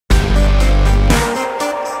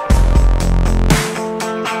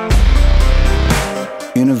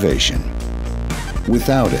innovation.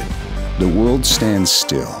 Without it, the world stands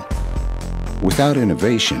still. Without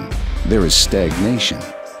innovation, there is stagnation.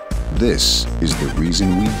 This is the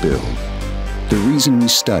reason we build, the reason we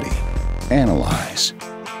study, analyze,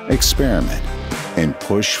 experiment, and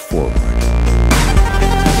push forward.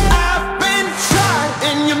 I've been tried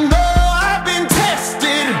and you know I've been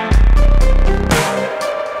tested,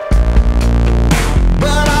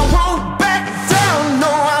 but I won't back down, no,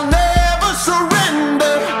 I'll never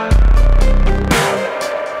surrender.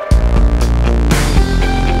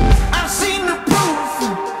 I've seen the proof,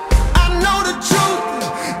 I know the truth,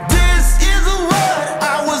 this is what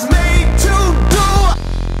I was made to do.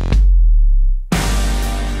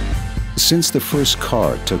 Since the first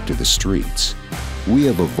car took to the streets, we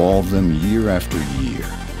have evolved them year after year.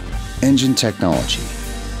 Engine technology,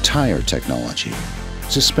 tire technology,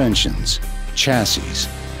 suspensions, chassis,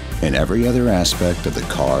 and every other aspect of the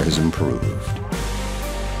car has improved.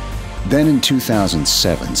 Then in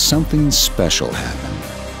 2007, something special happened.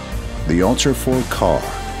 The Ultra4 car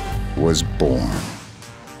was born.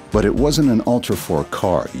 But it wasn't an Ultra4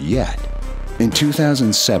 car yet. In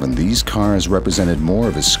 2007, these cars represented more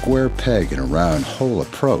of a square peg in a round hole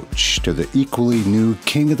approach to the equally new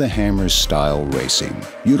King of the Hammers style racing,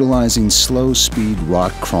 utilizing slow-speed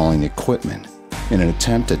rock-crawling equipment in an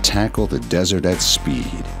attempt to tackle the desert at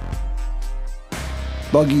speed.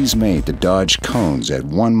 Buggies made to dodge cones at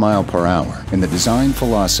 1 mile per hour, and the design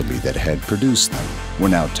philosophy that had produced them were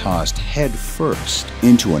now tossed head first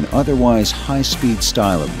into an otherwise high-speed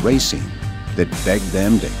style of racing that begged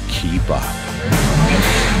them to keep up.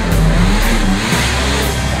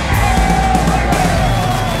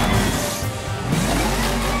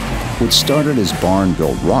 What started as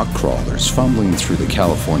barn-built rock crawlers fumbling through the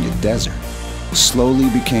California desert slowly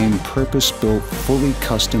became purpose-built, fully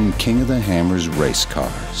custom King of the Hammers race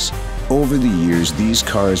cars. Over the years, these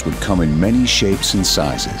cars would come in many shapes and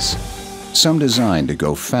sizes. Some designed to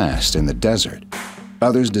go fast in the desert,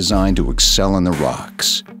 others designed to excel in the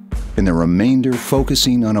rocks, and the remainder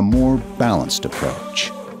focusing on a more balanced approach.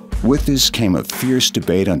 With this came a fierce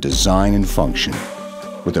debate on design and function,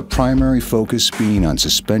 with the primary focus being on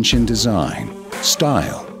suspension design,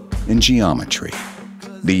 style, and geometry.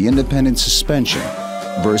 The independent suspension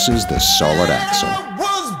versus the solid axle.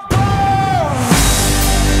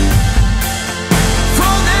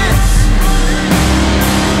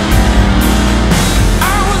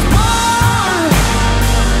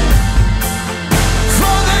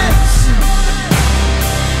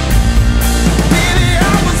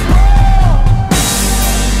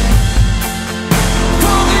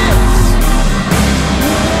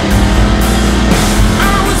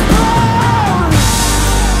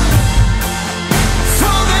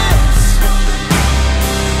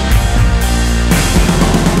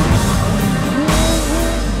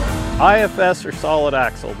 IFS or solid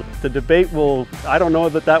axle? The debate I don't know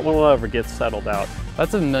that that one will ever get settled out.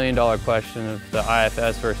 That's $1 million question of the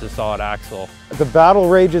IFS versus solid axle. The battle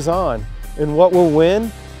rages on, and what will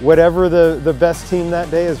win? Whatever the best team that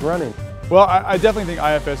day is running. Well, I definitely think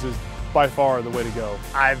IFS is by far the way to go.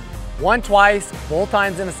 I've won twice, both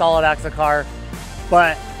times in a solid axle car,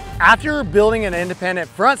 but after building an independent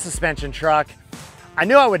front suspension truck, I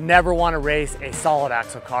knew I would never want to race a solid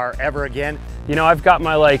axle car ever again. You know, I've got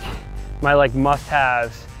my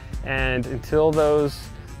must-haves, and until those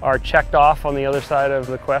are checked off on the other side of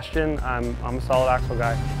the question, I'm a solid axle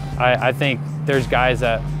guy. I think there's guys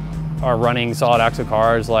that are running solid axle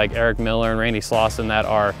cars like Eric Miller and Randy Slauson that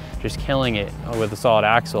are just killing it with the solid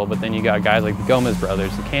axle, but then you got guys like the Gomez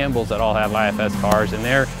brothers, the Campbells that all have IFS cars, and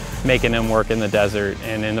they're making them work in the desert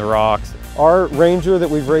and in the rocks. Our Ranger that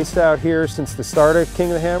we've raced out here since the start of King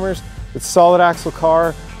of the Hammers, it's solid axle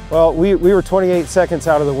car. Well, we were 28 seconds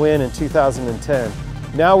out of the win in 2010.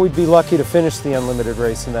 Now we'd be lucky to finish the unlimited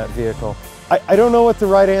race in that vehicle. I don't know what the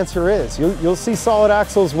right answer is. You'll see solid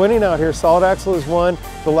axles winning out here. Solid axle has won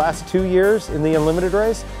the last 2 years in the unlimited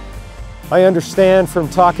race. I understand from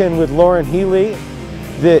talking with Lauren Healy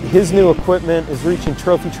that his new equipment is reaching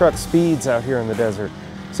trophy truck speeds out here in the desert.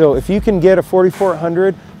 So if you can get a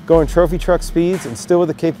 4400 going trophy truck speeds and still with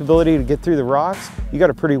the capability to get through the rocks, you got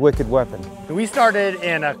a pretty wicked weapon. We started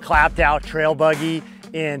in a clapped out trail buggy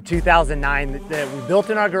in 2009 that we built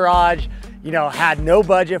in our garage, you know, had no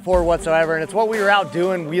budget for whatsoever, and it's what we were out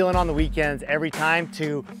doing, wheeling on the weekends every time,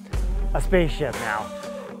 to a spaceship now.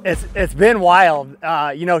 It's been wild.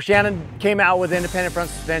 You know, Shannon came out with independent front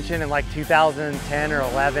suspension in like 2010 or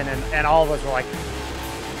 11, and all of us were like,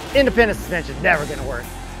 independent suspension is never gonna work.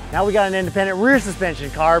 Now we got an independent rear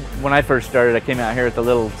suspension car. When I first started, I came out here with a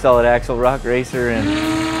little solid axle rock racer, and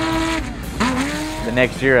The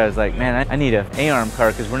next year I was like, man, I need an A-arm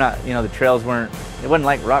car because we're not, you know, the trails weren't, it wasn't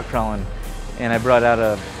like rock crawling. And I brought out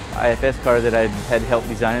a IFS car that I had helped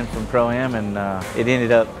design from Pro-Am, and it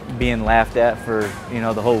ended up being laughed at for, you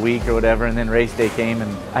know, the whole week or whatever. And then race day came,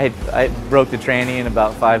 and I broke the tranny in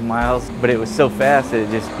about 5 miles, but it was so fast that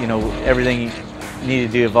it just, you know, everything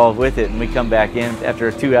needed to evolve with it. And we come back in after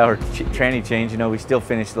a 2-hour tranny change, you know, we still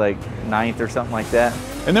finished like 9th or something like that.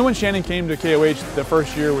 And then when Shannon came to KOH the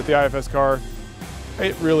first year with the IFS car,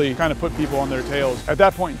 it really kind of put people on their tails. At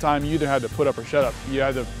that point in time, you either had to put up or shut up. You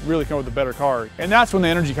had to really come up with a better car. And that's when the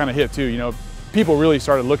energy kind of hit too. You know, people really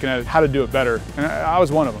started looking at how to do it better. And I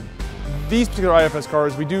was one of them. These particular IFS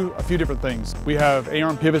cars, we do a few different things. We have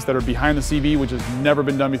A-arm pivots that are behind the CV, which has never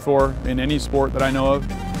been done before in any sport that I know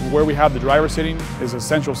of. Where we have the driver sitting is a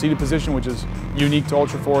central seated position, which is unique to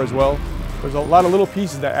Ultra4 as well. There's a lot of little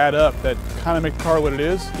pieces that add up that kind of make the car what it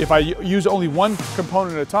is. If I use only one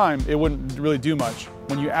component at a time, it wouldn't really do much.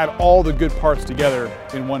 When you add all the good parts together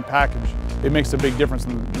in one package, it makes a big difference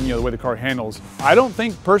in, you know, the way the car handles. I don't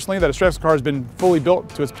think personally that a stress car has been fully built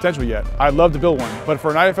to its potential yet. I'd love to build one, but for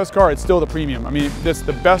an IFS car, it's still the premium. I mean, that's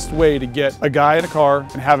the best way to get a guy in a car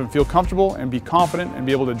and have him feel comfortable and be confident and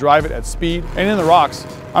be able to drive it at speed. And in the rocks,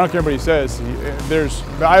 I don't care what anybody says,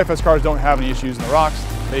 the IFS cars don't have any issues in the rocks.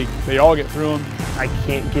 They all get through them. I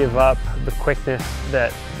can't give up the quickness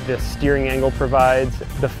that the steering angle provides,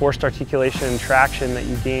 the forced articulation and traction that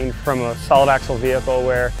you gain from a solid axle vehicle,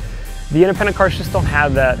 where the independent cars just don't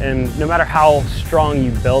have that. And no matter how strong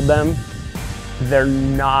you build them, they're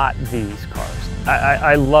not these cars.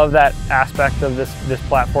 I love that aspect of this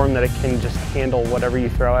platform, that it can just handle whatever you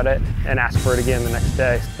throw at it and ask for it again the next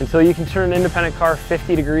day. Until you can turn an independent car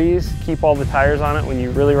 50 degrees, keep all the tires on it when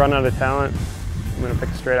you really run out of talent, I'm gonna pick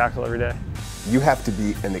a straight axle every day. You have to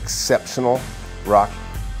be an exceptional rock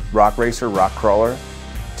racer, rock crawler,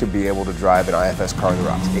 to be able to drive an IFS car in the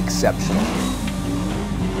rocks. Exceptional.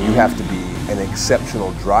 You have to be an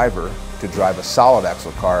exceptional driver to drive a solid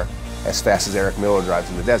axle car as fast as Eric Miller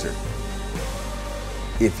drives in the desert.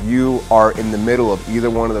 If you are in the middle of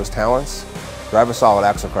either one of those talents, drive a solid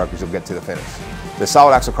axle car because you'll get to the finish. The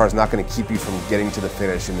solid axle car is not going to keep you from getting to the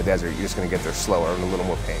finish in the desert. You're just going to get there slower and a little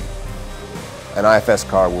more pain. An IFS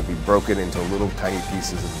car will be broken into little tiny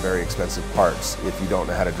pieces of very expensive parts if you don't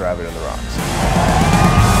know how to drive it in the rocks.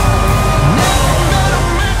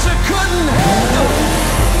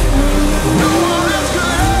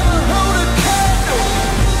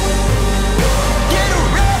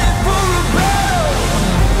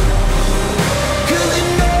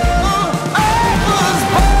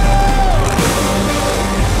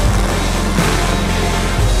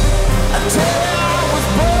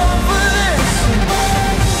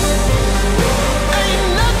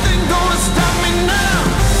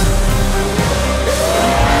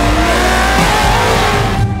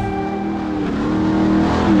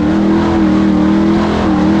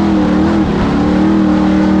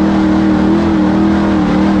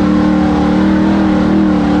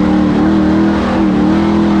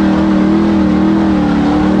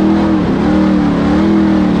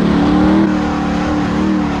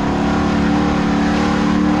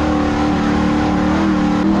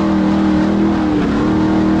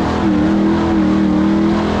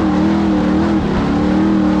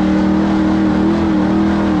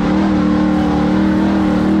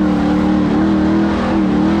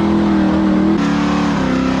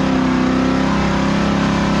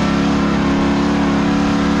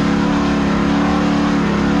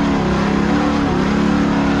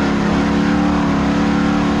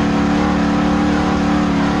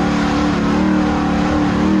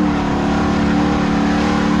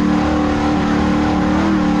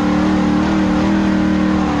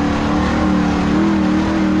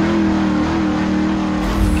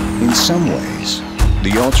 In some ways,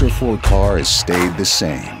 the Ultra4 car has stayed the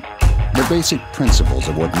same. The basic principles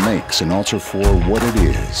of what makes an Ultra4 what it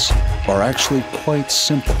is are actually quite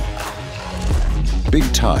simple. Big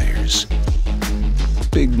tires,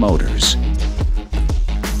 big motors,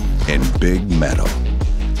 and big metal.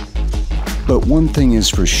 But one thing is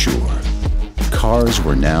for sure, cars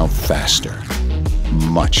were now faster,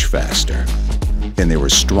 much faster, and they were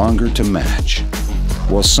stronger to match.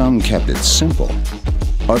 While some kept it simple,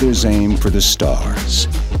 others aimed for the stars.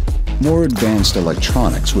 More advanced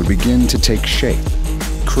electronics would begin to take shape,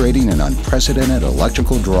 creating an unprecedented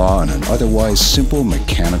electrical draw on an otherwise simple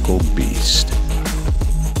mechanical beast.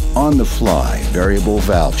 On-the-fly variable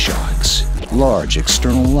valve shocks, large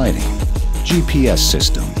external lighting, GPS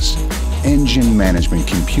systems, engine management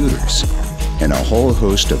computers, and a whole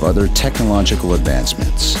host of other technological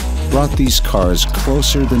advancements brought these cars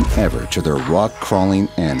closer than ever to their rock-crawling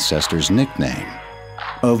ancestors' nickname,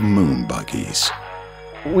 of moon buggies.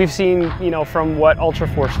 We've seen, from what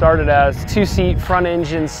Ultra4 started as, two-seat, front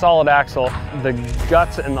engine, solid axle, the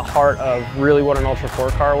guts and the heart of really what an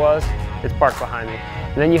Ultra4 car was, it's parked behind me.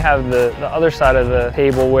 And then you have the other side of the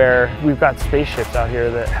table where we've got spaceships out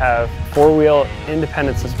here that have four-wheel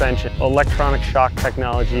independent suspension, electronic shock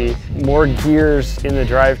technology, more gears in the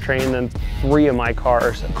drivetrain than 3 of my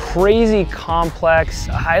cars. Crazy complex,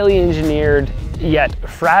 highly engineered, yet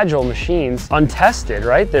fragile machines, untested,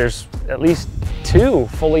 right? There's at least 2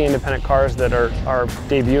 fully independent cars that are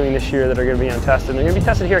debuting this year that are going to be untested. They're going to be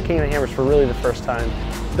tested here at King of the Hammers for really the first time.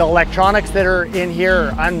 The electronics that are in here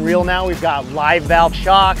are unreal now. We've got live valve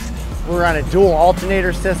shocks. We're running dual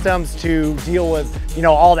alternator systems to deal with,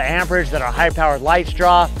 all the amperage that our high-powered lights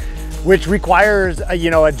draw, which requires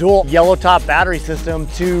a dual yellow top battery system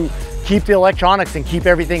to keep the electronics and keep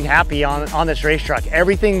everything happy on this race truck.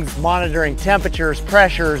 Everything's monitoring temperatures,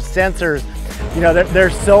 pressures, sensors.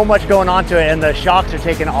 There's so much going on to it, and the shocks are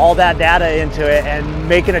taking all that data into it and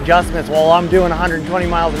making adjustments while I'm doing 120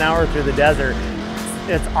 miles an hour through the desert.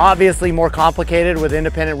 It's obviously more complicated with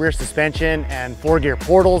independent rear suspension and 4-gear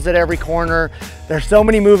portals at every corner. There's so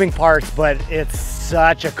many moving parts, but it's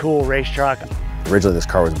such a cool race truck. Originally, this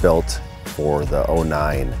car was built for the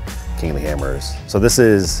 09 King of the Hammers. So this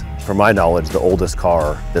is, from my knowledge, the oldest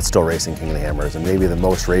car that's still racing King of the Hammers, and maybe the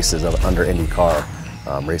most races under IndyCar,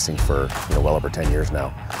 racing for well over 10 years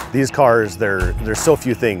now. These cars, there's so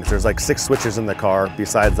few things. There's like 6 switches in the car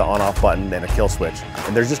besides the on-off button and a kill switch,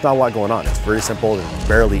 and there's just not a lot going on. It's very simple. There's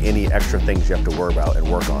barely any extra things you have to worry about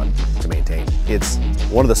and work on to maintain. It's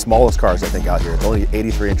one of the smallest cars I think out here. It's only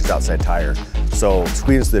 83 inches outside tire, so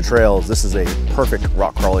squeezing through the trails, this is a perfect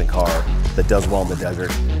rock crawling car that does well in the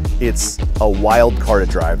desert. It's a wild car to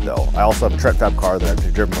drive though. I also have a Trent Fab car that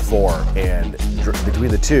I've driven before, and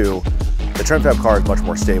between the two, the Trent Fab car is much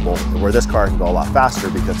more stable, where this car can go a lot faster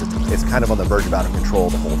because it's kind of on the verge of out of control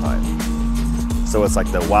the whole time. So it's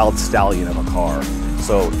like the wild stallion of a car.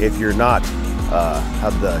 So if you're not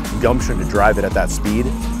have the gumption to drive it at that speed,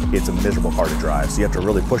 it's a miserable car to drive. So you have to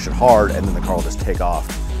really push it hard, and then the car will just take off.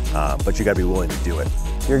 But you got to be willing to do it.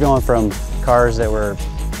 You're going from cars that were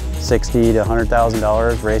 $60,000 to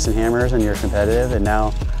 $100,000 racing hammers, and you're competitive, and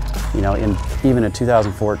now, even in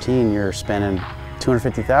 2014, you're spending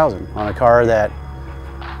 $250,000 on a car that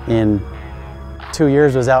in 2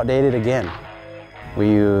 years was outdated again. We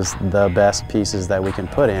use the best pieces that we can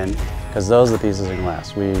put in because those are the pieces that can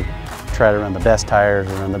last. We try to run the best tires,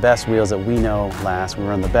 we run the best wheels that we know last, we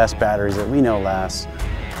run the best batteries that we know last,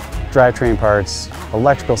 drivetrain parts,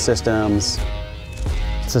 electrical systems,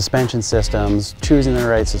 suspension systems, choosing the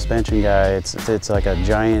right suspension guy. It's like a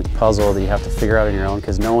giant puzzle that you have to figure out on your own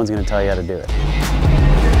because no one's going to tell you how to do it.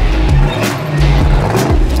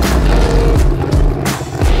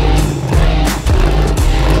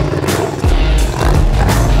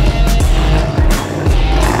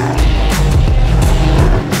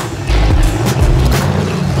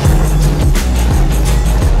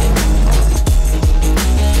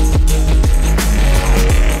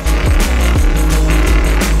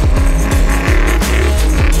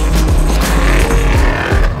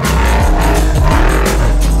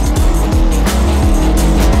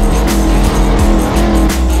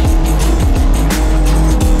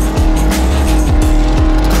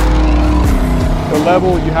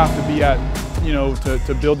 Level you have to be at,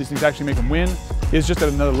 to build these things, actually make them win, is just at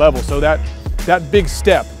another level. So that big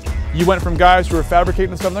step, you went from guys who were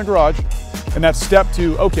fabricating stuff in their garage, and that step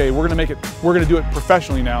to, okay, we're gonna do it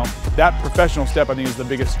professionally now. That professional step, I think, is the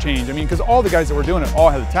biggest change. I mean, because all the guys that were doing it all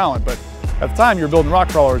had the talent, but at the time you were building rock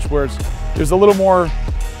crawlers, where there's a little more,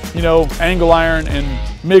 angle iron and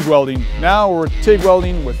MIG welding. Now we're TIG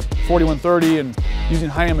welding with 4130 and using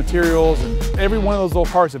high-end materials, and every one of those little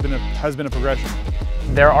parts has been a progression.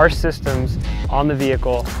 There are systems on the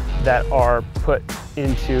vehicle that are put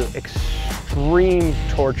into extreme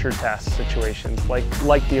torture test situations,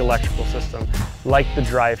 like the electrical system, like the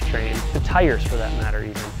drivetrain, the tires for that matter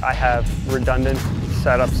even. I have redundant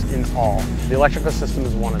setups in all. The electrical system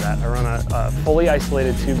is one of that. I run a fully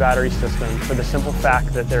isolated 2-battery system for the simple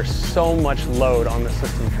fact that there's so much load on the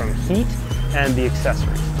system from heat and the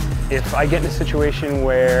accessories. If I get in a situation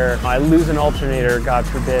where I lose an alternator, God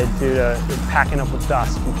forbid, due to packing up with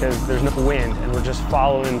dust because there's no wind and we're just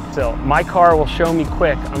following still, my car will show me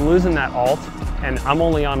quick, I'm losing that alt and I'm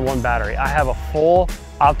only on 1 battery. I have a full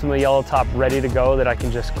Optima yellow top ready to go that I can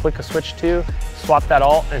just click a switch to, swap that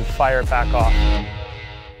alt and fire it back off.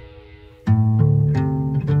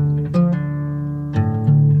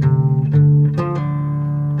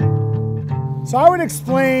 So I would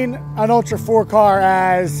explain an Ultra4 car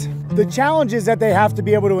as the challenges that they have to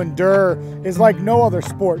be able to endure is like no other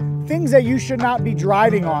sport. Things that you should not be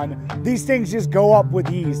driving on, these things just go up with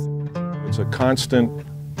ease. It's a constant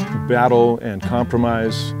battle and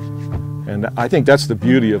compromise, and I think that's the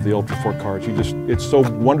beauty of the Ultra4 cars. It's so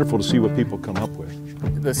wonderful to see what people come up with.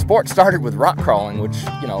 The sport started with rock crawling, which,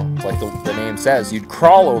 you know, like the name says, you'd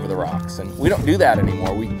crawl over the rocks, and we don't do that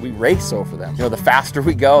anymore. We race over them. You know, the faster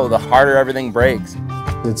we go, the harder everything breaks.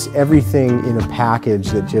 It's everything in a package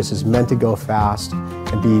that just is meant to go fast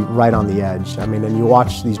and be right on the edge. I mean, and you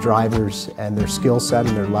watch these drivers and their skill set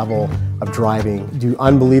and their level of driving do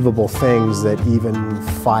unbelievable things that even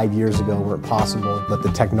 5 years ago weren't possible, but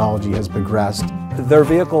the technology has progressed. They're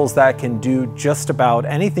vehicles that can do just about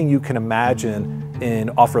anything you can imagine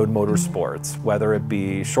in off-road motorsports, whether it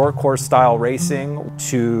be short course style racing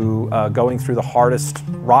to going through the hardest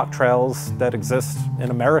rock trails that exist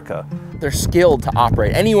in America. They're skilled to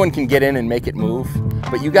operate. Anyone can get in and make it move,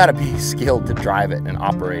 but you gotta be skilled to drive it and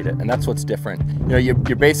operate it, and that's what's different. You know, you're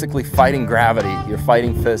basically fighting gravity, you're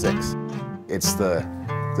fighting physics. It's the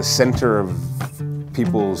center of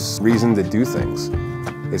people's reason to do things.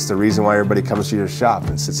 It's the reason why everybody comes to your shop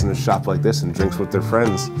and sits in a shop like this and drinks with their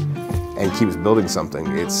friends and keeps building something.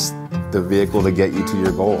 It's the vehicle to get you to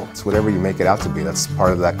your goal. It's whatever you make it out to be. That's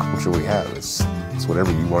part of that culture we have. It's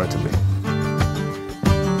whatever you want it to be.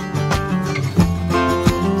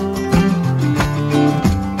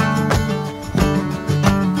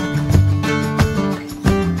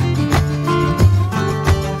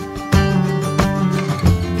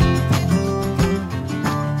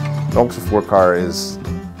 An Ultra4 car is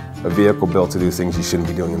a vehicle built to do things you shouldn't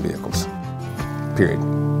be doing in vehicles. Period.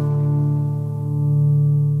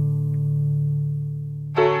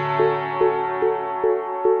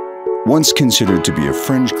 Once considered to be a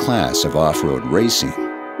fringe class of off-road racing,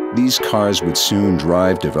 these cars would soon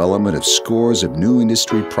drive development of scores of new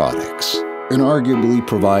industry products and arguably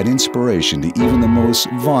provide inspiration to even the most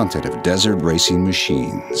vaunted of desert racing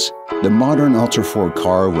machines. The modern Ultra4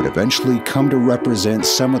 car would eventually come to represent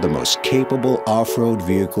some of the most capable off-road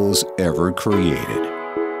vehicles ever created,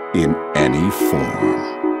 in any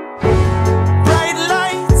form.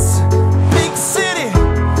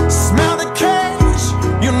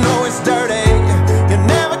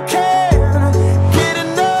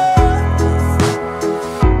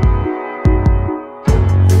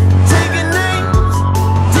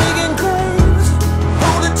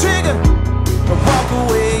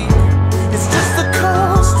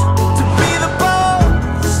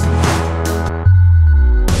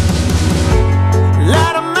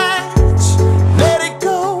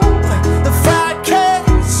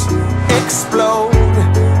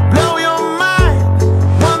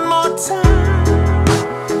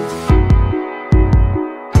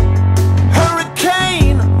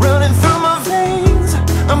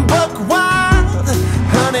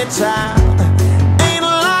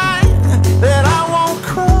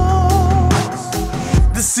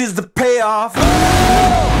 This is the payoff.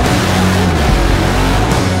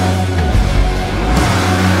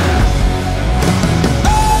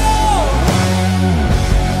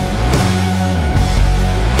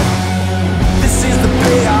 This is the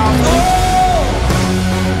payoff.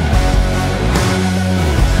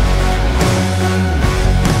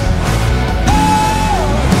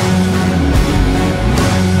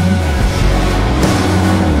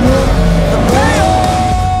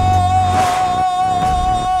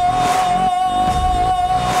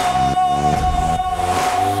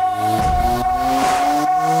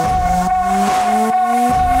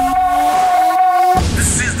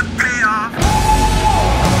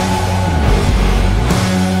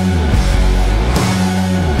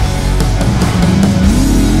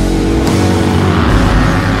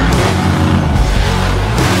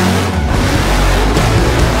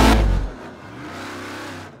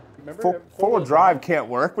 Four-wheel drive can't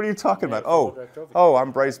work? What are you talking about? Oh,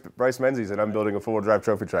 I'm Bryce Menzies, and I'm building a four-wheel drive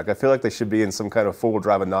trophy track. I feel like they should be in some kind of four-wheel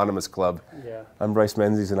drive anonymous club. Yeah. I'm Bryce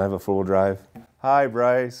Menzies, and I have a four-wheel drive. Hi,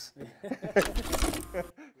 Bryce.